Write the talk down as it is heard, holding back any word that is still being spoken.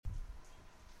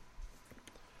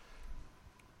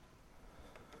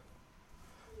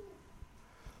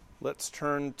Let's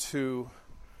turn to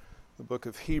the book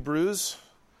of Hebrews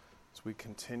as we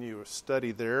continue a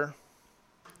study there.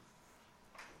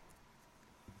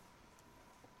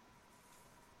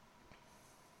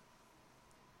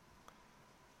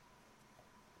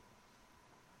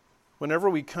 Whenever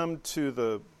we come to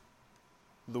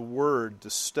the Word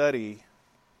to study,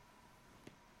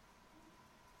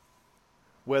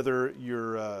 whether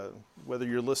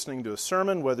you're listening to a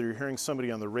sermon, whether you're hearing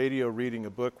somebody on the radio reading a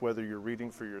book, whether you're reading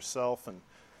for yourself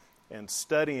and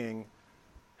studying,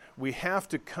 we have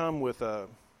to come with a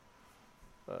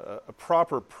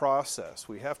proper process.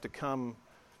 We have to come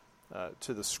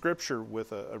to the Scripture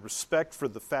with a respect for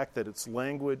the fact that it's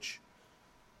language,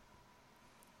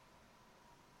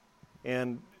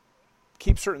 and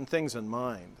keep certain things in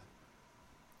mind.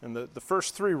 And the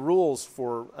first three rules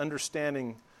for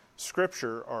understanding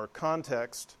Scripture are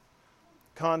context,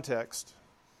 context,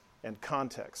 and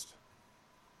context.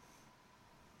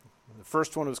 The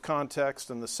first one was context,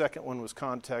 and the second one was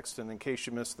context, and in case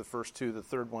you missed the first two, the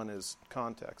third one is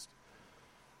context.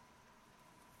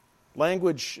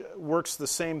 Language works the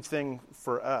same thing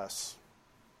for us.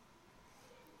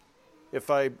 If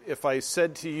I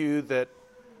said to you that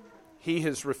he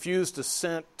has refused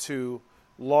assent to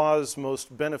laws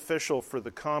most beneficial for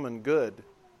the common good,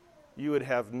 you would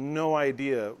have no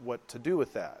idea what to do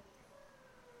with that.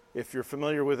 If you're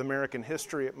familiar with American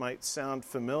history, it might sound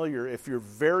familiar. If you're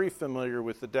very familiar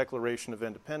with the Declaration of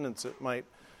Independence, it might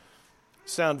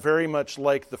sound very much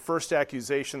like the first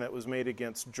accusation that was made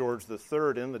against George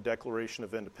III in the Declaration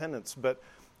of Independence. But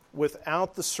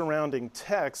without the surrounding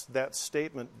text, that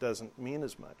statement doesn't mean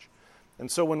as much.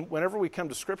 And so whenever we come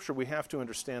to Scripture, we have to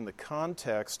understand the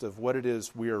context of what it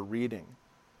is we are reading.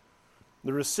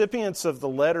 The recipients of the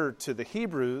letter to the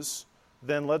Hebrews,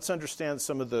 then let's understand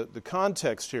some of the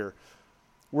context here,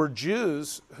 were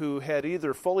Jews who had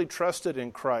either fully trusted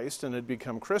in Christ and had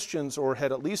become Christians, or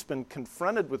had at least been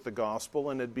confronted with the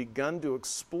gospel and had begun to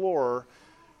explore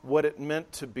what it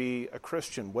meant to be a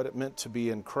Christian, what it meant to be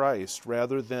in Christ,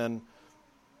 rather than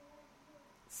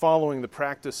following the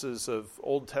practices of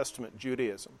Old Testament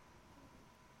Judaism.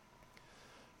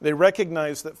 They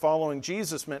recognized that following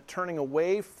Jesus meant turning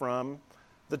away from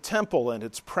the temple and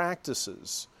its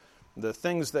practices, the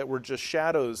things that were just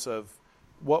shadows of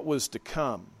what was to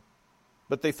come.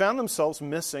 But they found themselves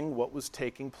missing what was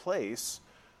taking place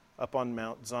up on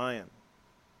Mount Zion.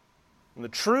 And the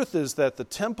truth is that the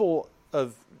temple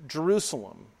of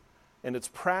Jerusalem and its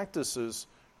practices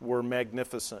were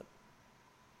magnificent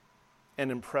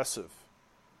and impressive.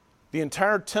 The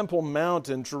entire Temple Mount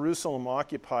in Jerusalem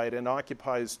occupied and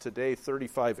occupies today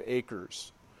 35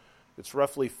 acres. It's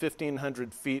roughly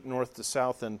 1,500 feet north to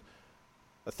south and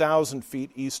 1,000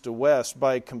 feet east to west.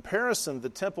 By comparison, the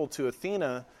temple to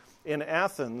Athena in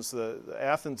Athens,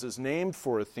 Athens is named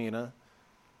for Athena,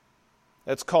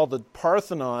 that's called the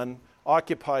Parthenon,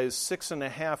 occupies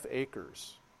 6.5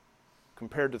 acres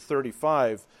compared to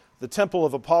 35. The temple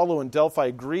of Apollo in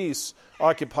Delphi, Greece,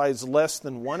 occupies less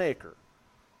than 1 acre.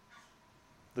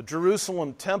 The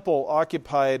Jerusalem temple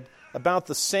occupied about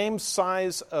the same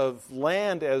size of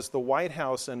land as the White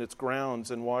House and its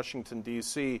grounds in Washington,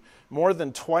 D.C., more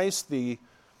than twice the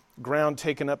ground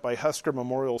taken up by Husker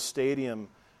Memorial Stadium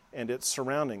and its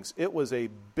surroundings. It was a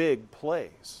big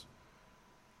place.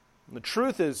 And the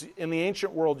truth is, in the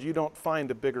ancient world, you don't find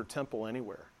a bigger temple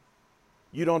anywhere.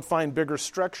 You don't find bigger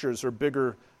structures or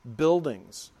bigger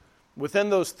buildings. Within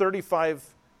those 35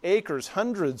 acres,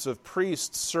 hundreds of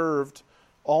priests served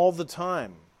all the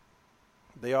time.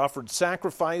 They offered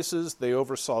sacrifices, they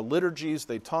oversaw liturgies,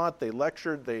 they taught, they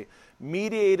lectured, they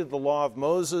mediated the law of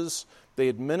Moses, they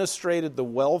administrated the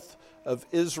wealth of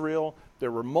Israel.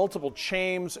 There were multiple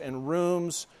chambers and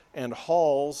rooms and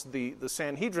halls. The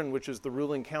Sanhedrin, which is the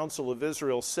ruling council of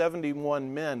Israel,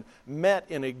 71 men, met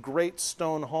in a great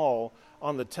stone hall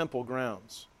on the temple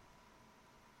grounds.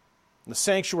 The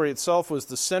sanctuary itself was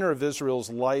the center of Israel's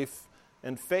life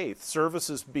and faith.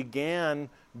 Services began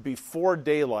before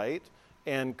daylight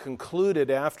and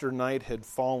concluded after night had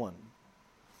fallen.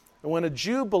 And when a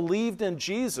Jew believed in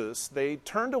Jesus, they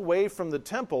turned away from the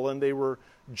temple and they were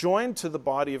joined to the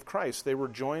body of Christ. They were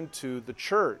joined to the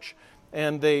church.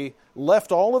 And they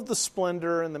left all of the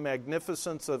splendor and the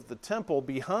magnificence of the temple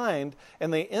behind,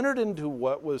 and they entered into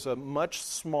what was a much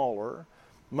smaller,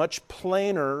 much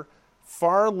plainer,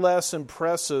 far less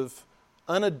impressive,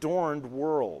 unadorned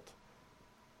world.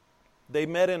 They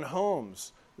met in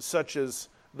homes, such as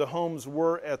the homes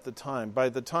were at the time. By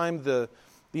the time the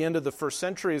end of the first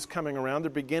century is coming around, they're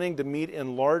beginning to meet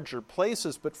in larger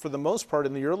places, but for the most part,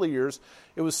 in the early years,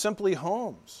 it was simply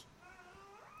homes.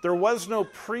 There was no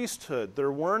priesthood.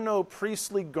 There were no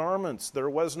priestly garments. There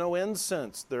was no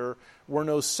incense. There were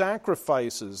no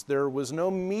sacrifices. There was no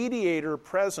mediator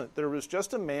present. There was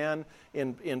just a man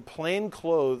in plain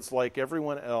clothes like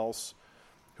everyone else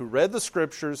who read the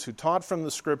Scriptures, who taught from the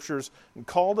Scriptures, and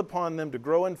called upon them to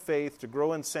grow in faith, to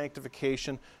grow in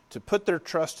sanctification, to put their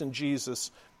trust in Jesus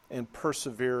and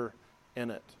persevere in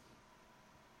it.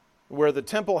 Where the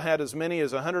temple had as many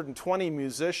as 120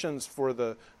 musicians for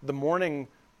the morning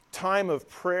time of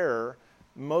prayer,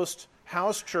 most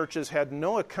house churches had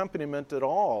no accompaniment at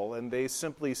all, and they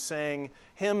simply sang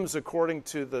hymns according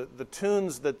to the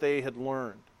tunes that they had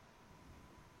learned.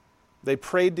 They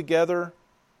prayed together.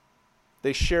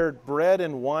 They shared bread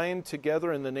and wine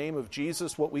together in the name of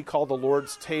Jesus, what we call the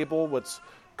Lord's table, what's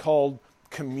called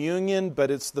communion,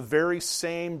 but it's the very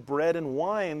same bread and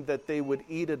wine that they would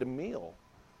eat at a meal.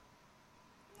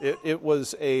 It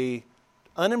was a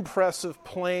unimpressive,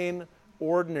 plain,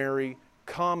 ordinary,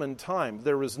 common time.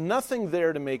 There was nothing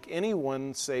there to make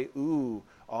anyone say, ooh,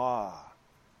 ah.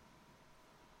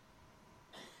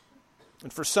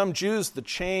 And for some Jews, the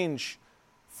change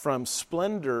from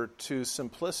splendor to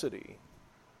simplicity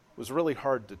was really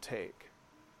hard to take.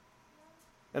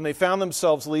 And they found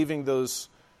themselves leaving those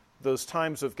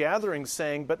times of gathering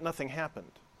saying, but nothing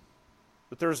happened.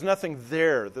 But there's nothing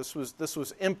there. This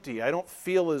was empty. I don't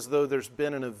feel as though there's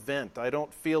been an event. I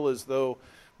don't feel as though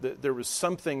there was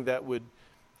something that would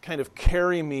kind of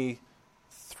carry me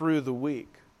through the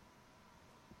week.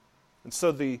 And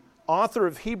so the author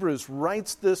of Hebrews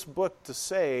writes this book to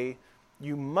say,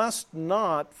 you must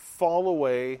not fall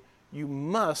away. You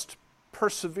must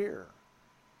persevere.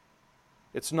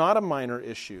 It's not a minor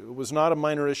issue. It was not a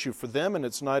minor issue for them, and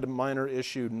it's not a minor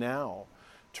issue now.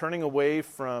 Turning away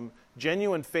from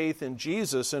genuine faith in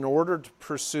Jesus in order to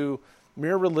pursue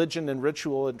mere religion and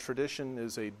ritual and tradition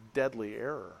is a deadly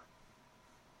error.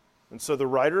 And so the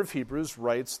writer of Hebrews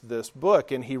writes this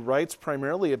book, and he writes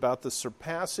primarily about the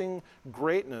surpassing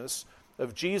greatness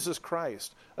of Jesus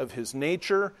Christ, of his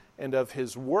nature and of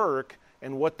his work,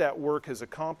 and what that work has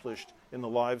accomplished in the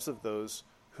lives of those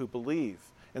who believe.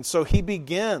 And so he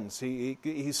begins,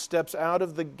 he steps out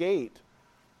of the gate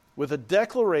with a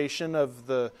declaration of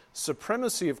the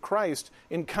supremacy of Christ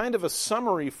in kind of a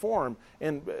summary form.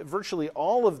 And virtually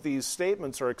all of these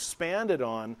statements are expanded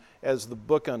on as the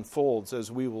book unfolds,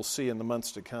 as we will see in the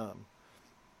months to come.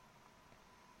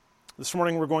 This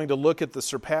morning we're going to look at the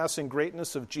surpassing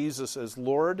greatness of Jesus as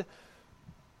Lord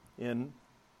in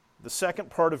the second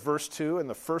part of verse 2 and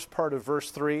the first part of verse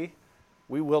 3.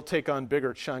 We will take on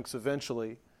bigger chunks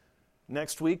eventually.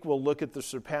 Next week, we'll look at the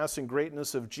surpassing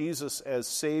greatness of Jesus as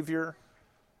Savior.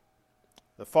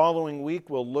 The following week,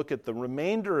 we'll look at the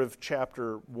remainder of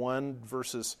chapter 1,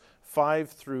 verses 5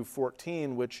 through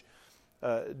 14, which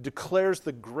declares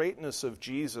the greatness of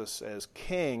Jesus as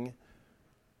King.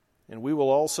 And we will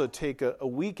also take a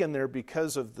week in there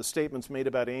because of the statements made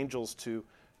about angels to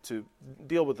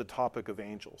deal with the topic of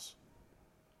angels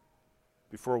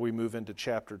before we move into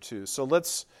chapter 2. So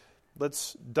let's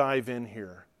dive in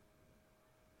here.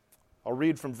 I'll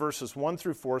read from verses 1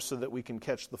 through 4 so that we can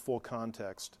catch the full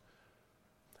context.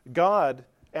 God,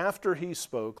 after he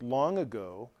spoke long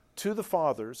ago to the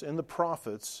fathers and the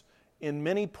prophets in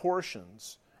many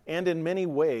portions and in many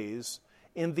ways,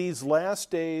 in these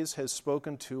last days has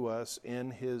spoken to us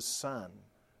in his Son,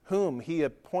 whom he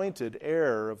appointed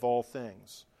heir of all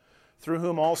things, through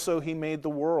whom also he made the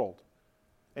world.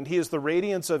 And he is the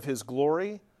radiance of his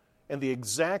glory and the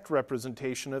exact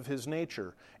representation of his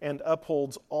nature, and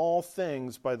upholds all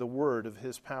things by the word of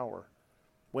his power.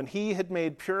 When he had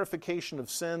made purification of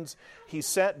sins, he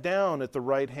sat down at the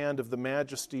right hand of the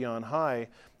Majesty on high,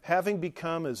 having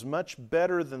become as much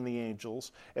better than the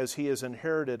angels as he has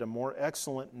inherited a more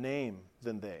excellent name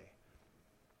than they.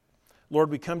 Lord,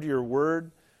 we come to your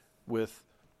word with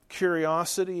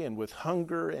curiosity and with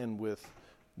hunger and with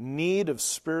need of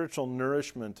spiritual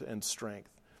nourishment and strength.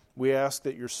 We ask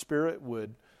that your Spirit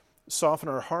would soften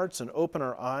our hearts and open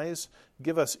our eyes,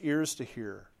 give us ears to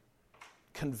hear.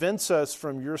 Convince us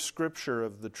from your Scripture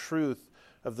of the truth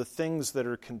of the things that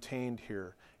are contained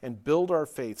here, and build our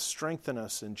faith, strengthen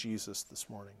us in Jesus this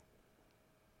morning.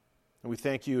 And we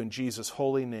thank you in Jesus'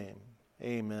 holy name.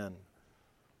 Amen.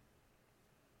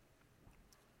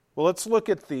 Well, let's look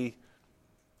at the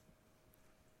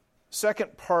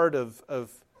second part of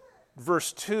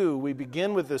verse 2. We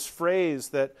begin with this phrase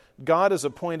that God has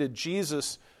appointed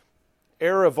Jesus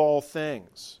heir of all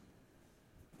things.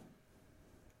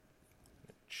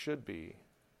 It should be.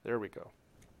 There we go.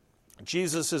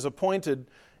 Jesus is appointed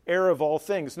heir of all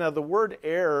things. Now, the word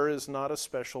heir is not a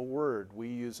special word. We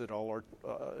use it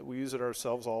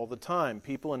ourselves all the time.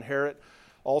 People inherit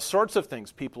all sorts of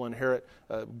things. People inherit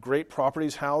great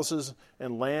properties, houses,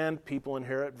 and land. People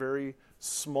inherit very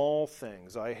small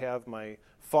things. I have my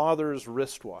father's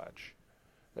wristwatch.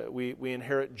 We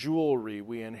inherit jewelry.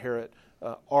 We inherit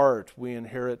art. We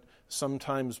inherit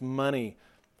sometimes money.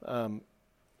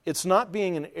 It's not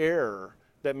being an heir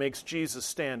that makes Jesus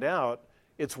stand out.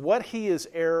 It's what he is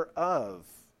heir of.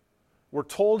 We're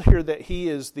told here that he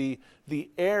is the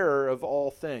heir of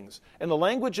all things. And the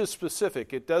language is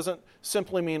specific. It doesn't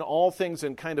simply mean all things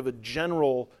in kind of a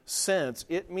general sense.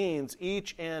 It means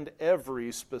each and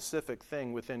every specific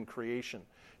thing within creation.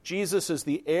 Jesus is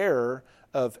the heir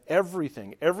of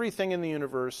everything. Everything in the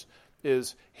universe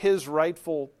is his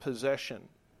rightful possession.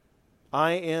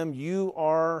 I am, you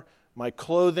are, my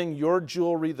clothing, your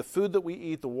jewelry, the food that we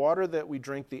eat, the water that we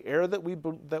drink, the air that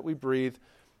we breathe,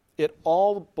 it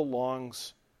all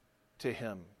belongs to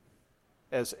him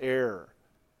as heir.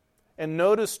 And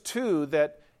notice, too,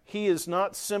 that he is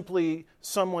not simply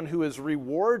someone who is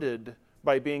rewarded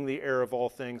by being the heir of all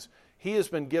things. He has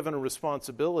been given a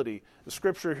responsibility. The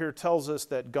scripture here tells us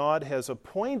that God has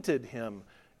appointed him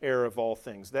heir of all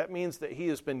things. That means that he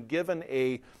has been given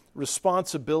a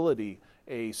responsibility,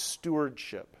 a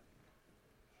stewardship.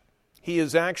 He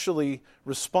is actually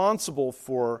responsible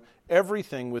for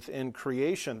everything within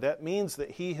creation. That means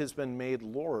that he has been made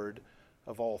Lord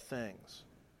of all things.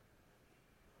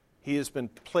 He has been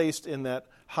placed in that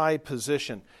high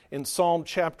position. In Psalm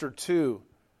chapter 2,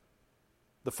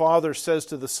 the Father says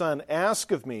to the Son,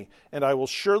 "Ask of me, and I will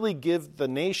surely give the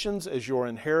nations as your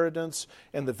inheritance,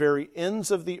 and the very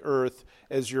ends of the earth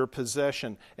as your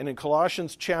possession." And in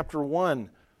Colossians chapter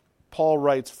 1, Paul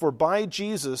writes, "For by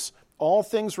Jesus all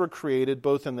things were created,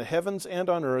 both in the heavens and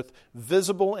on earth,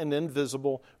 visible and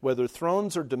invisible, whether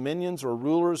thrones or dominions or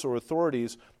rulers or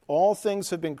authorities. All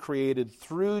things have been created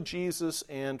through Jesus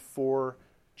and for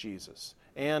Jesus."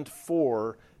 And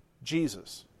for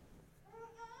Jesus.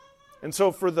 And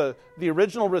so for the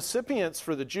original recipients,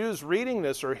 for the Jews reading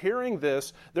this or hearing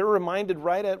this, they're reminded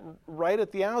right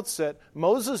at the outset,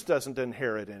 Moses doesn't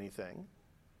inherit anything.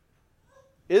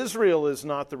 Israel is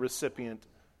not the recipient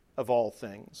of all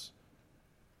things.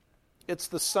 It's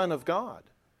the Son of God.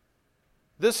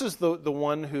 This is the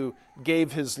one who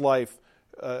gave his life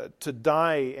to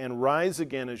die and rise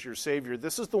again as your Savior.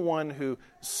 This is the one who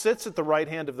sits at the right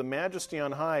hand of the Majesty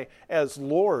on high as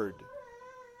Lord.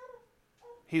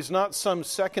 He's not some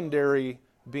secondary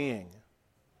being.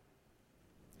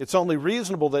 It's only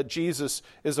reasonable that Jesus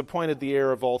is appointed the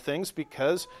heir of all things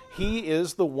because he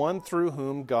is the one through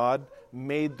whom God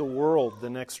made the world, the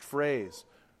next phrase.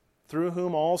 Through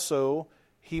whom also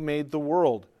he made the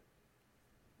world.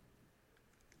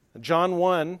 John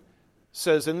 1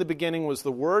 says, "In the beginning was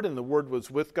the Word, and the Word was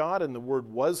with God, and the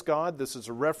Word was God." This is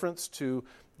a reference to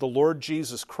the Lord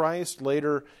Jesus Christ.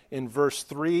 Later in verse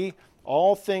 3,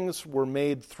 "All things were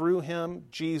made through him,"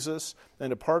 Jesus,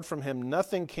 "and apart from him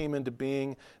nothing came into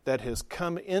being that has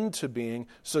come into being."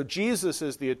 So Jesus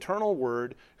is the eternal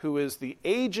Word who is the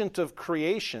agent of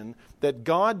creation that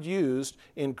God used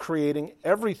in creating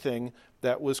everything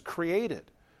that was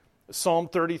created. Psalm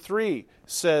 33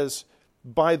 says,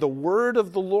 "By the word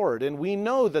of the Lord," and we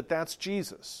know that that's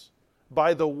Jesus.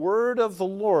 "By the word of the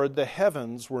Lord the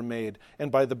heavens were made,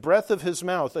 and by the breath of his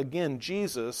mouth," again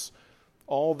Jesus,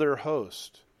 "all their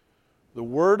host." The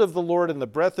word of the Lord and the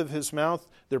breath of his mouth,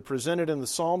 they're presented in the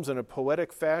Psalms in a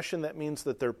poetic fashion. That means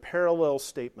that they're parallel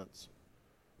statements.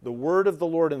 The word of the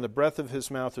Lord and the breath of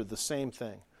his mouth are the same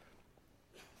thing.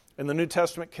 And the New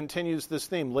Testament continues this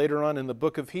theme. Later on in the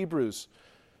book of Hebrews,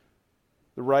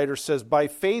 the writer says, "By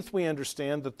faith we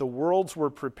understand that the worlds were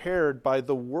prepared by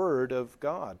the word of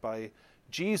God," by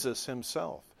Jesus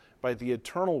himself, by the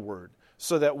eternal word,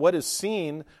 "so that what is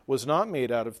seen was not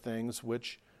made out of things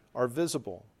which are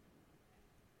visible."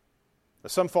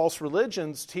 Some false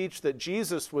religions teach that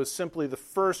Jesus was simply the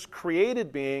first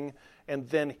created being and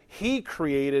then he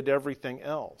created everything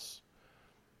else.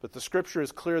 But the Scripture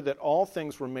is clear that all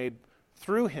things were made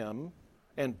through him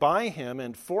and by him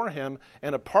and for him,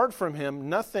 and apart from him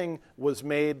nothing was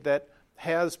made that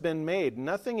has been made.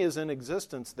 Nothing is in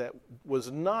existence that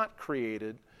was not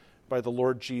created by the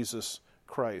Lord Jesus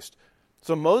Christ.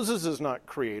 So Moses is not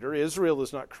creator, Israel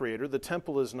is not creator, the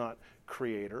temple is not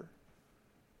creator.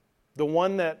 The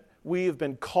one that we have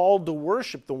been called to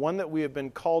worship, the one that we have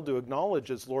been called to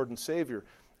acknowledge as Lord and Savior,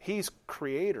 he's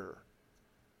creator.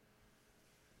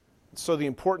 So the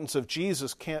importance of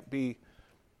Jesus can't be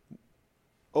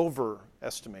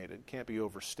overestimated, can't be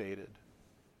overstated.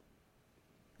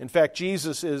 In fact,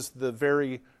 Jesus is the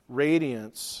very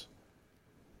radiance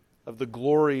of the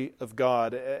glory of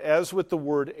God. As with the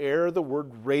word air, the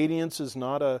word radiance is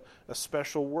not a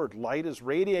special word. Light is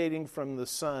radiating from the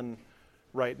sun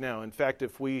right now. In fact,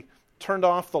 if we turned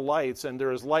off the lights and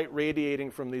there is light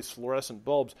radiating from these fluorescent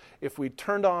bulbs, if we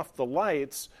turned off the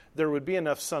lights, there would be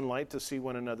enough sunlight to see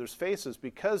one another's faces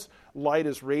because light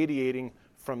is radiating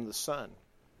from the sun.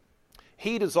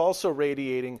 Heat is also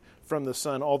radiating from the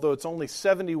sun, although it's only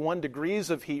 71 degrees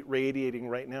of heat radiating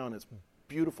right now, and it's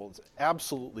beautiful. It's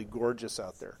absolutely gorgeous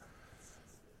out there.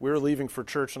 We were leaving for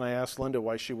church, and I asked Linda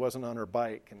why she wasn't on her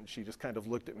bike, and she just kind of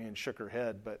looked at me and shook her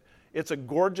head. But it's a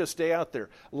gorgeous day out there.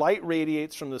 Light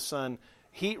radiates from the sun.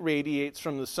 Heat radiates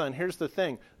from the sun. Here's the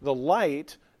thing. The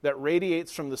light that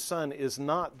radiates from the sun is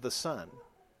not the sun.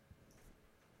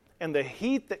 And the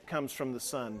heat that comes from the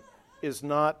sun is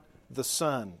not the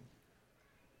sun.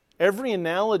 Every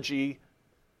analogy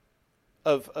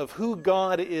of who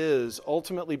God is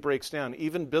ultimately breaks down,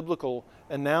 even biblical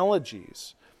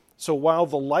analogies. So while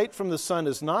the light from the sun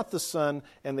is not the sun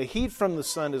and the heat from the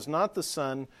sun is not the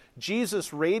sun,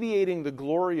 Jesus radiating the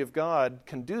glory of God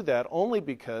can do that only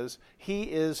because he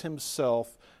is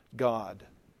himself God.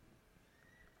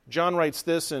 John writes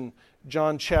this in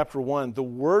John chapter 1, the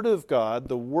Word of God,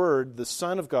 the Word, the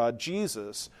Son of God,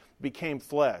 Jesus, became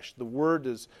flesh. The Word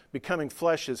is becoming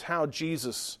flesh is how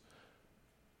Jesus,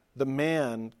 the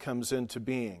man, comes into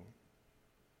being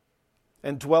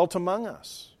and dwelt among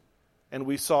us. And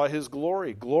we saw his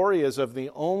glory. Glory as of the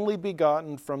only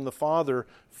begotten from the Father,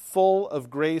 full of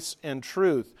grace and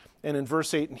truth. And in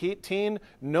verse 8 and 18,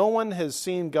 no one has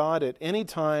seen God at any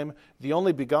time. The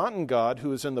only begotten God,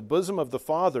 who is in the bosom of the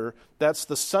Father, that's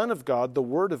the Son of God, the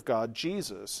Word of God,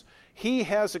 Jesus. He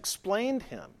has explained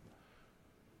him.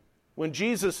 When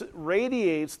Jesus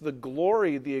radiates the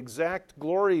glory, the exact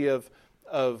glory of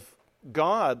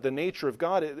God, the nature of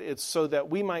God, it's so that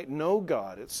we might know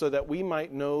God. It's so that we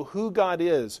might know who God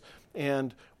is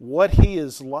and what he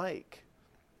is like.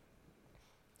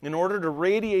 In order to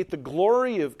radiate the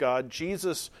glory of God,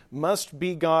 Jesus must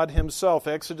be God himself.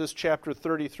 Exodus chapter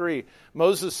 33,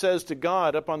 Moses says to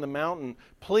God up on the mountain,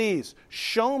 "Please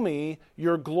show me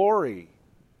your glory."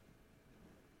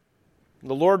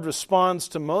 The Lord responds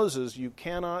to Moses, "You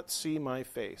cannot see my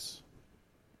face.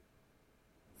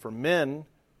 For men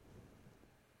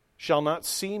shall not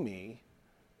see me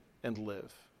and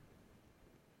live."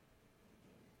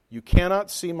 You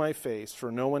cannot see my face,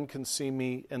 for no one can see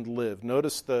me and live.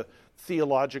 Notice the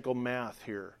theological math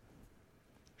here.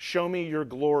 Show me your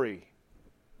glory.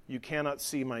 You cannot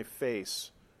see my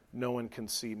face. No one can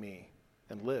see me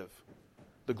and live.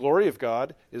 The glory of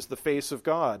God is the face of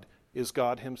God, is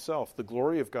God himself. The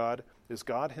glory of God is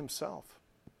God himself.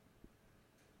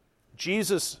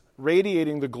 Jesus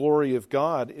radiating the glory of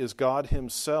God is God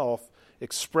himself,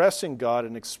 expressing God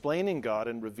and explaining God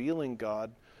and revealing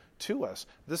God to us.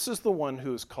 This is the one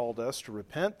who has called us to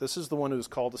repent. This is the one who has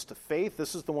called us to faith.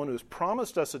 This is the one who has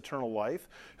promised us eternal life,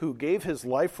 who gave his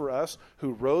life for us,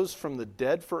 who rose from the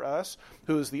dead for us,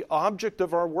 who is the object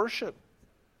of our worship.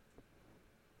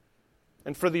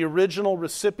 And for the original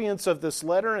recipients of this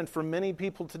letter and for many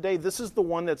people today, this is the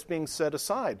one that's being set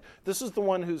aside. This is the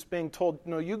one who's being told,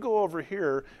 no, you go over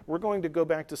here. We're going to go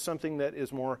back to something that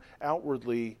is more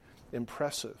outwardly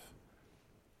impressive.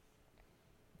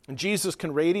 And Jesus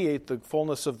can radiate the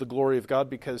fullness of the glory of God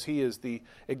because he is the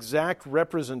exact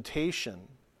representation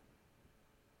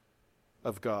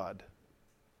of God.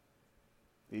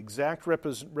 The exact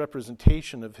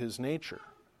representation of his nature.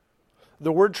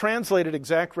 The word translated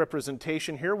exact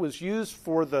representation here was used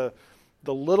for the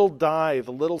little die,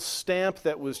 the little stamp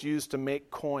that was used to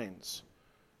make coins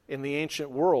in the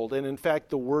ancient world. And in fact,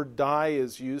 the word die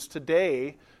is used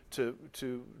today to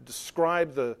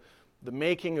describe the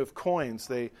making of coins.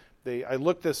 I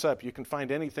looked this up. You can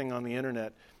find anything on the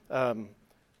internet.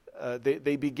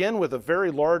 They begin with a very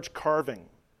large carving.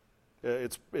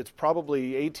 It's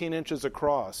probably 18 inches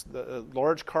across, a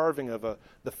large carving of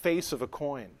the face of a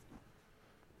coin.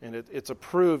 And it's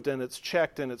approved and it's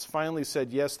checked and it's finally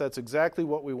said, yes, that's exactly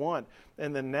what we want.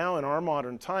 And then now in our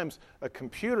modern times, a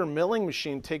computer milling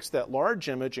machine takes that large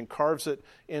image and carves it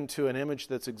into an image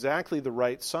that's exactly the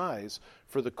right size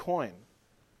for the coin.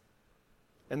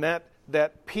 And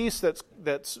that piece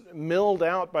that's milled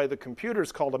out by the computer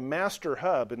is called a master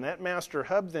hub. And that master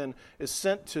hub then is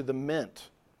sent to the mint.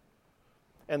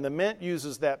 And the mint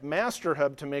uses that master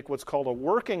hub to make what's called a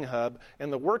working hub,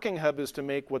 and the working hub is to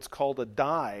make what's called a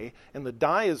die, and the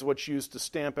die is what's used to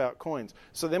stamp out coins.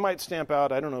 So they might stamp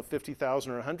out,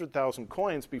 50,000 or 100,000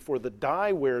 coins before the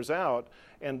die wears out,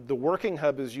 and the working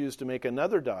hub is used to make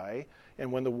another die,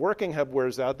 and when the working hub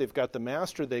wears out, they've got the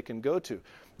master they can go to.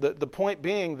 The point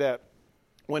being that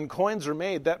when coins are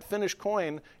made, that finished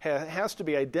coin has to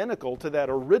be identical to that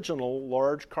original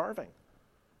large carving.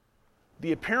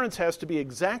 The appearance has to be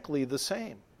exactly the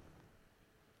same.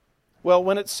 Well,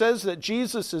 when it says that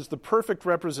Jesus is the perfect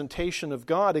representation of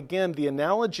God, again, the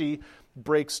analogy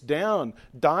breaks down.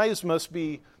 Dies must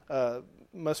be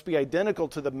identical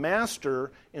to the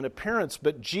master in appearance,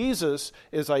 but Jesus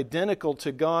is identical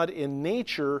to God in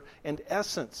nature and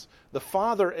essence. The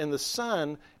Father and the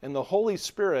Son and the Holy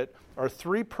Spirit are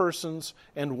three persons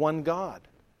and one God.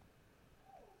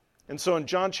 And so in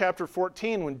John chapter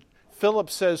 14, when Philip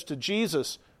says to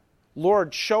Jesus,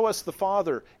 "Lord, show us the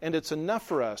Father, and it's enough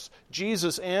for us,"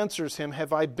 Jesus answers him,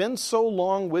 "Have I been so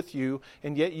long with you,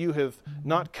 and yet you have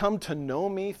not come to know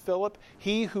me, Philip?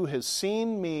 He who has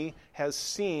seen me has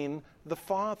seen the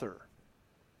Father."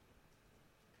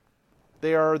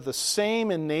 They are the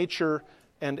same in nature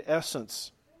and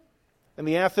essence. And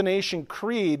the Athanasian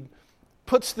Creed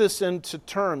puts this into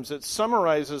terms. It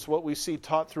summarizes what we see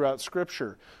taught throughout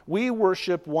Scripture. We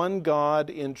worship one God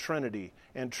in Trinity,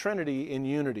 and Trinity in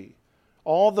unity.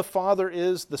 All the Father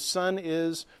is, the Son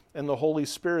is, and the Holy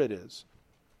Spirit is.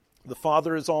 The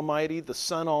Father is almighty, the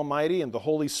Son almighty, and the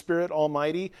Holy Spirit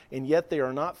almighty, and yet they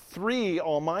are not three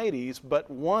almighties, but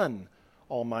one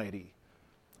almighty.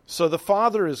 So the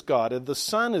Father is God, and the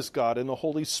Son is God, and the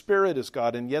Holy Spirit is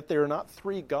God, and yet they are not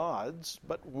three gods,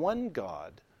 but one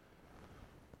God.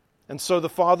 And so the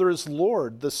Father is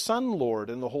Lord, the Son Lord,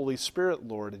 and the Holy Spirit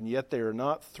Lord, and yet they are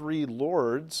not three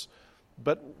Lords,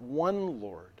 but one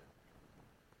Lord.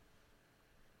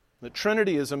 The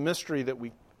Trinity is a mystery that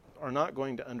we are not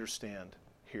going to understand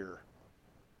here.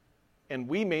 And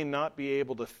we may not be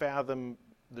able to fathom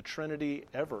the Trinity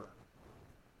ever.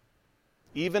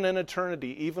 Even in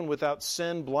eternity, even without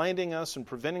sin blinding us and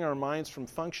preventing our minds from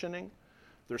functioning,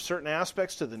 there are certain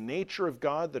aspects to the nature of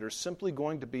God that are simply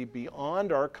going to be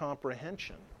beyond our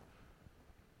comprehension.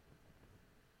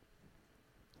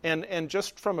 And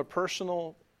just from a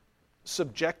personal,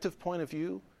 subjective point of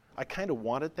view, I kind of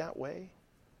want it that way.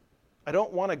 I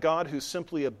don't want a God who's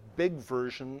simply a big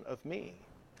version of me.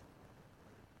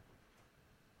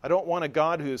 I don't want a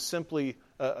God who is simply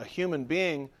a human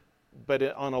being, but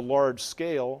on a large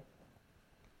scale.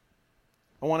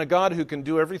 I want a God who can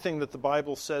do everything that the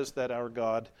Bible says that our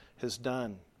God has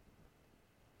done.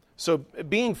 So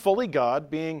being fully God,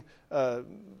 being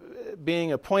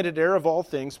appointed heir of all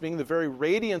things, being the very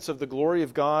radiance of the glory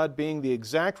of God, being the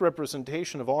exact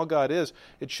representation of all God is,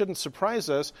 it shouldn't surprise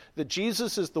us that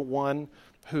Jesus is the one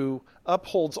who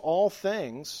upholds all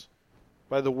things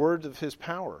by the word of his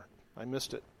power. I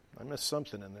missed it. I missed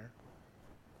something in there.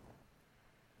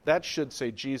 That should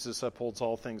say Jesus upholds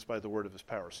all things by the word of his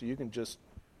power. So you can just...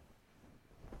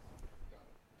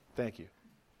 Thank you.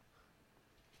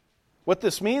 What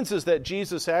this means is that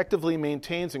Jesus actively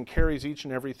maintains and carries each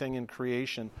and everything in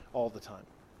creation all the time.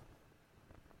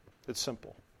 It's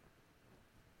simple.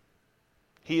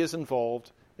 He is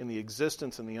involved in the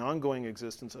existence and the ongoing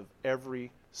existence of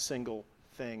every single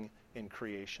thing in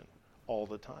creation all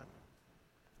the time.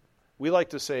 We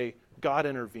like to say, God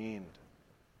intervened.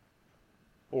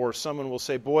 Or someone will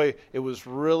say, boy, it was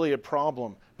really a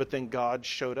problem, but then God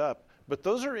showed up. But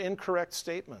those are incorrect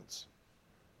statements.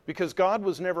 Because God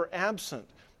was never absent.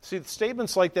 See,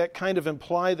 statements like that kind of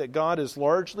imply that God is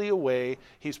largely away,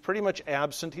 he's pretty much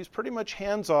absent, he's pretty much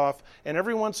hands-off, and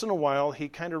every once in a while he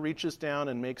kind of reaches down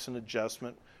and makes an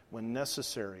adjustment when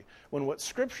necessary. When what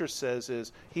Scripture says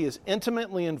is he is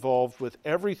intimately involved with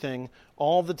everything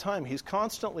all the time. He's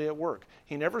constantly at work.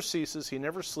 He never ceases, he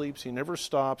never sleeps, he never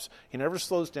stops, he never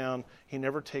slows down, he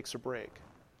never takes a break.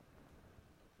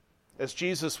 As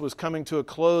Jesus was coming to a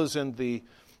close in the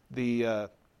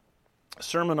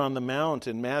Sermon on the Mount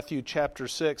in Matthew chapter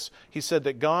 6, he said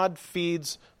that God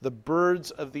feeds the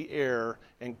birds of the air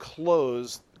and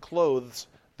clothes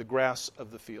the grass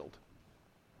of the field.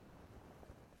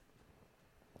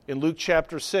 In Luke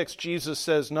chapter 6, Jesus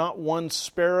says, not one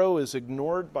sparrow is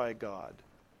ignored by God,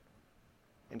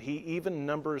 and he even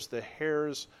numbers the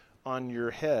hairs on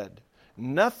your head.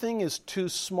 Nothing is too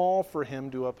small for him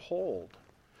to uphold,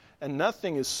 and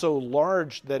nothing is so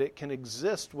large that it can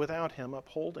exist without him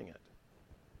upholding it.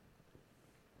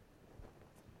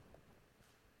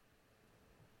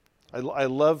 I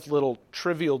love little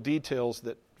trivial details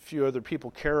that few other people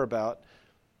care about.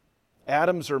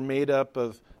 Atoms are made up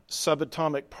of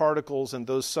subatomic particles, and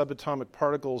those subatomic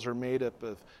particles are made up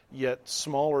of yet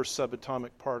smaller subatomic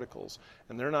particles.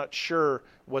 And they're not sure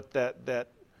what that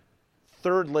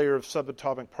third layer of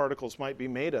subatomic particles might be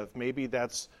made of. Maybe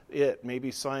that's it.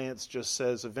 Maybe science just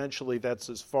says eventually that's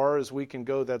as far as we can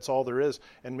go, that's all there is.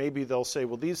 And maybe they'll say,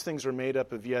 well, these things are made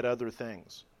up of yet other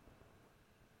things.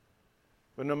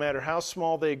 But no matter how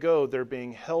small they go, they're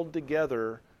being held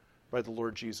together by the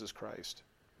Lord Jesus Christ.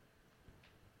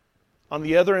 On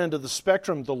the other end of the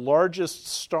spectrum, the largest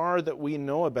star that we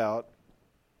know about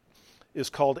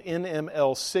is called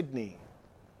NML Cygni.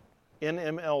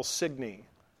 NML Cygni.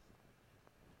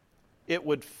 It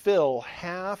would fill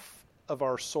half of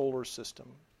our solar system.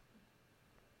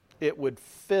 It would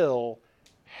fill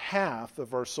half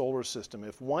of our solar system.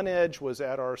 If one edge was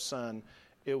at our sun,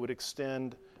 it would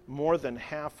extend more than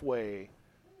halfway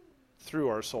through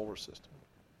our solar system.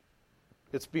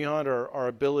 It's beyond our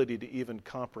ability to even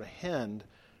comprehend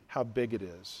how big it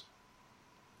is.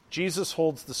 Jesus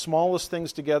holds the smallest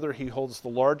things together. He holds the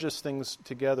largest things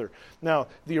together. Now,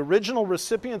 the original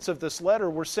recipients of this letter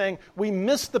were saying, we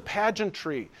miss the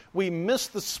pageantry. We miss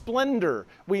the splendor.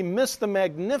 We miss the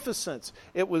magnificence.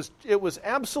 It was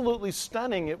absolutely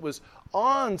stunning. It was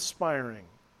awe-inspiring.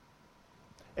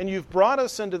 And you've brought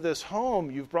us into this home.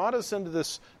 You've brought us into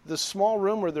this small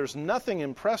room where there's nothing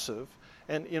impressive.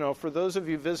 And, for those of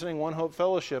you visiting One Hope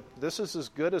Fellowship, this is as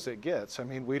good as it gets. I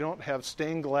mean, we don't have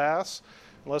stained glass,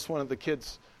 unless one of the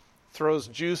kids throws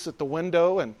juice at the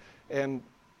window. And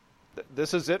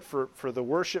this is it for the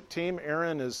worship team.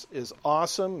 Erin is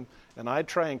awesome, and I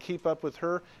try and keep up with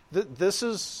her. This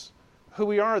is who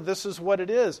we are. This is what it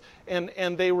is.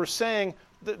 And they were saying,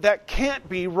 that can't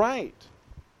be right.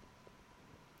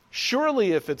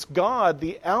 Surely if it's God,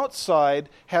 the outside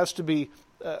has to be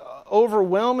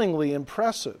overwhelmingly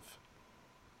impressive.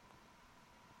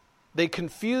 They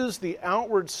confuse the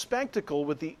outward spectacle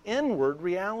with the inward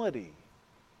reality.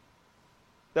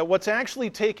 That what's actually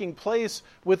taking place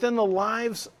within the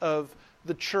lives of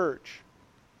the church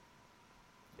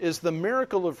is the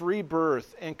miracle of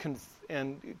rebirth and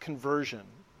conversion.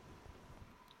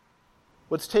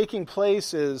 What's taking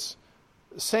place is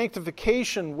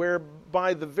sanctification,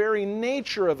 whereby the very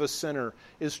nature of a sinner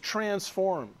is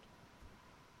transformed.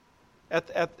 At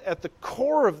the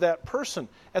core of that person,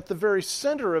 at the very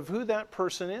center of who that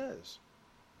person is.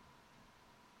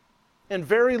 And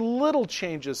very little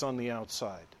changes on the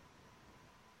outside.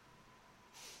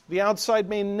 The outside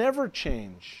may never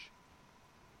change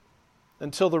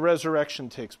until the resurrection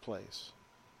takes place.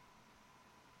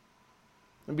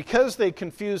 And because they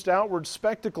confused outward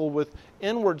spectacle with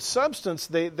inward substance,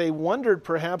 they wondered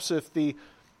perhaps if the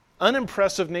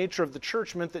unimpressive nature of the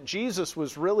church meant that Jesus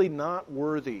was really not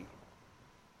worthy.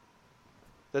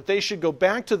 That they should go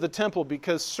back to the temple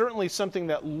because certainly something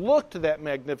that looked that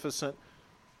magnificent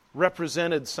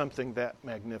represented something that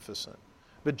magnificent.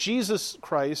 But Jesus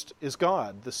Christ is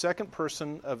God, the second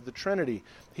person of the Trinity.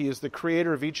 He is the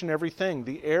creator of each and everything,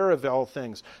 the heir of all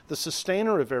things, the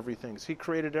sustainer of everything. He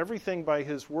created everything by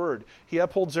His word. He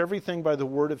upholds everything by the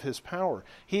word of His power.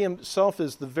 He Himself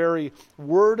is the very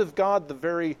word of God, the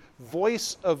very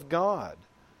voice of God.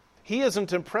 He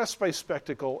isn't impressed by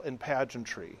spectacle and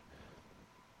pageantry.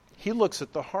 He looks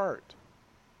at the heart.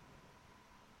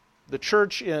 The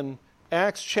church in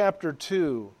Acts chapter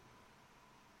 2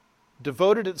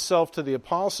 devoted itself to the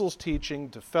apostles'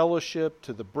 teaching, to fellowship,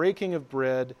 to the breaking of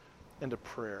bread, and to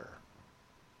prayer.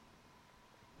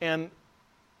 And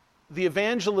the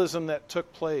evangelism that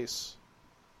took place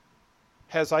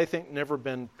has, I think, never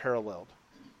been paralleled.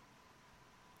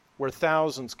 Where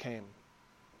thousands came.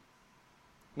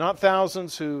 Not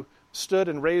thousands who stood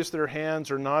and raised their hands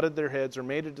or nodded their heads or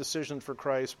made a decision for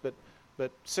Christ,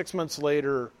 but 6 months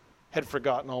later had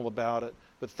forgotten all about it.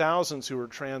 But thousands who were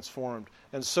transformed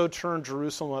and so turned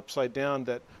Jerusalem upside down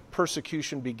that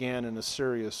persecution began in a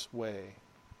serious way.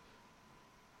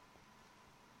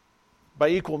 By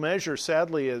equal measure,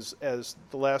 sadly, as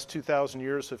the last 2,000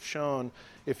 years have shown,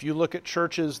 if you look at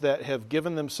churches that have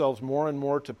given themselves more and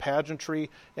more to pageantry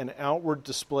and outward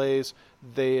displays,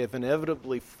 they have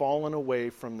inevitably fallen away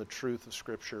from the truth of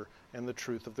Scripture and the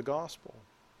truth of the gospel.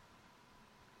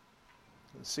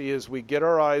 See, as we get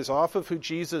our eyes off of who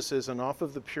Jesus is and off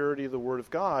of the purity of the Word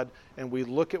of God, and we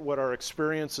look at what our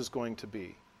experience is going to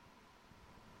be,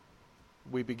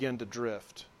 we begin to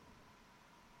drift.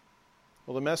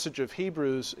 Well, the message of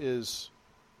Hebrews is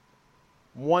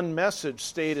one message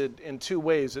stated in two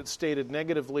ways. It's stated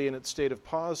negatively and it's stated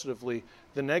positively.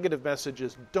 The negative message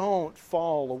is don't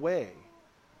fall away.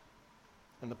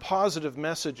 And the positive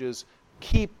message is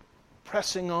keep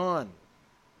pressing on.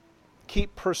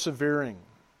 Keep persevering.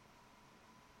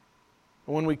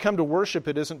 When we come to worship,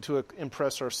 it isn't to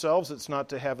impress ourselves. It's not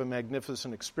to have a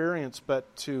magnificent experience,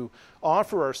 but to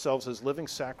offer ourselves as living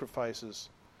sacrifices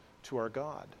to our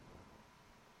God.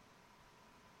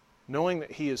 Knowing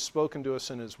that He has spoken to us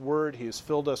in His Word, He has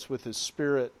filled us with His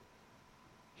Spirit,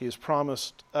 He has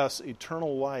promised us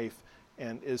eternal life,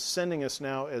 and is sending us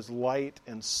now as light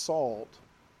and salt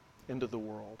into the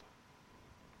world.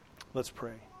 Let's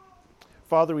pray.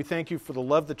 Father, we thank you for the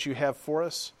love that you have for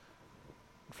us,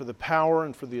 for the power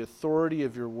and for the authority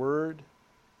of your word.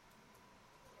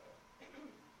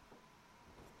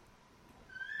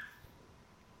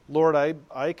 Lord,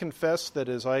 I confess that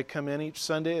as I come in each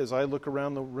Sunday, as I look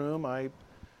around the room,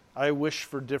 I wish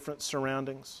for different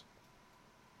surroundings.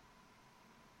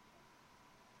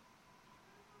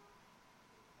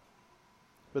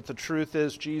 But the truth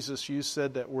is, Jesus, you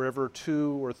said that wherever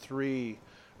 2 or 3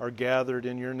 are gathered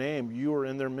in your name, you are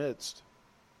in their midst.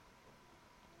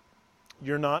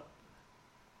 You're not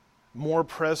more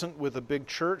present with a big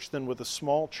church than with a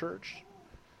small church.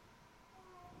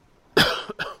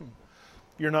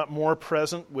 You're not more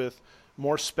present with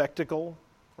more spectacle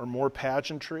or more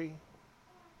pageantry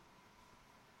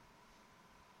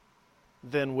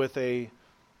than with a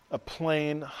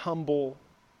plain, humble,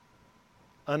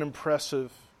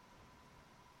 unimpressive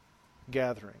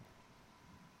gathering.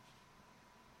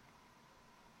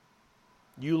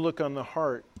 You look on the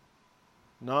heart,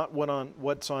 not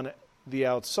what's on the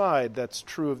outside. That's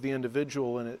true of the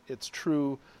individual, and it's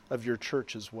true of your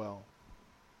church as well.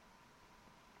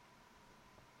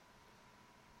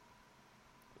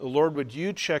 Lord, would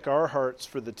you check our hearts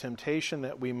for the temptation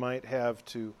that we might have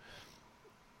to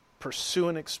pursue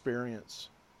an experience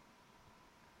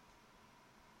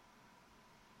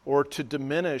or to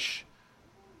diminish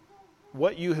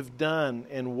what you have done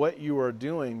and what you are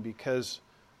doing because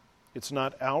it's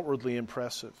not outwardly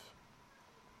impressive.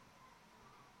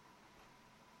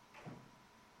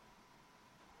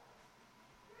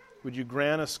 Would you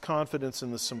grant us confidence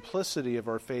in the simplicity of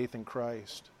our faith in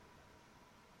Christ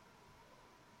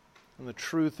and the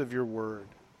truth of your word?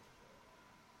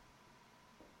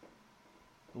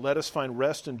 Let us find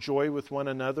rest and joy with one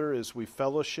another as we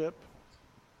fellowship,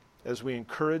 as we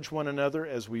encourage one another,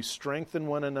 as we strengthen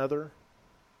one another.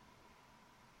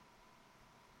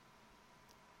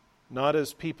 Not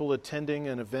as people attending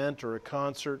an event or a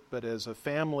concert, but as a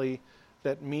family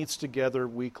that meets together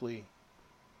weekly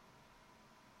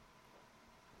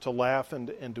to laugh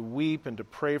and to weep and to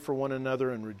pray for one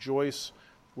another and rejoice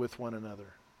with one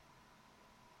another.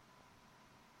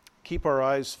 Keep our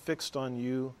eyes fixed on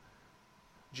you,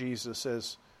 Jesus,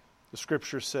 as the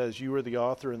Scripture says, you are the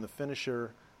author and the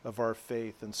finisher of our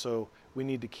faith, and so we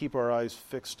need to keep our eyes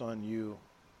fixed on you.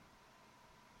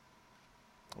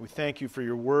 We thank you for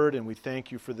your word, and we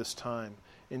thank you for this time.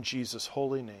 In Jesus'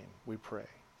 holy name we pray.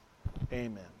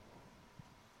 Amen.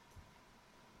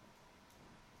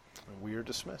 And we are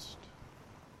dismissed.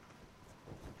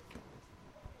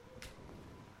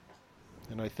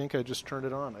 And I think I just turned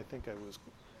it on. I think I was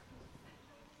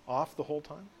off the whole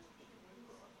time.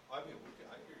 I hear you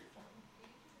fine.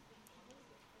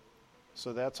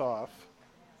 So that's off.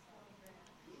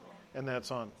 And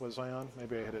that's on. Was I on?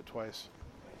 Maybe I hit it twice.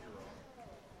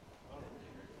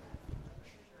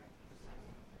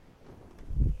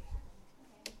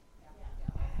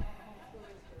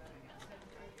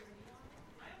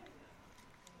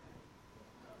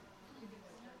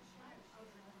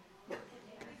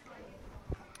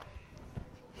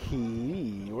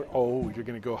 You're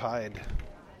going to go hide.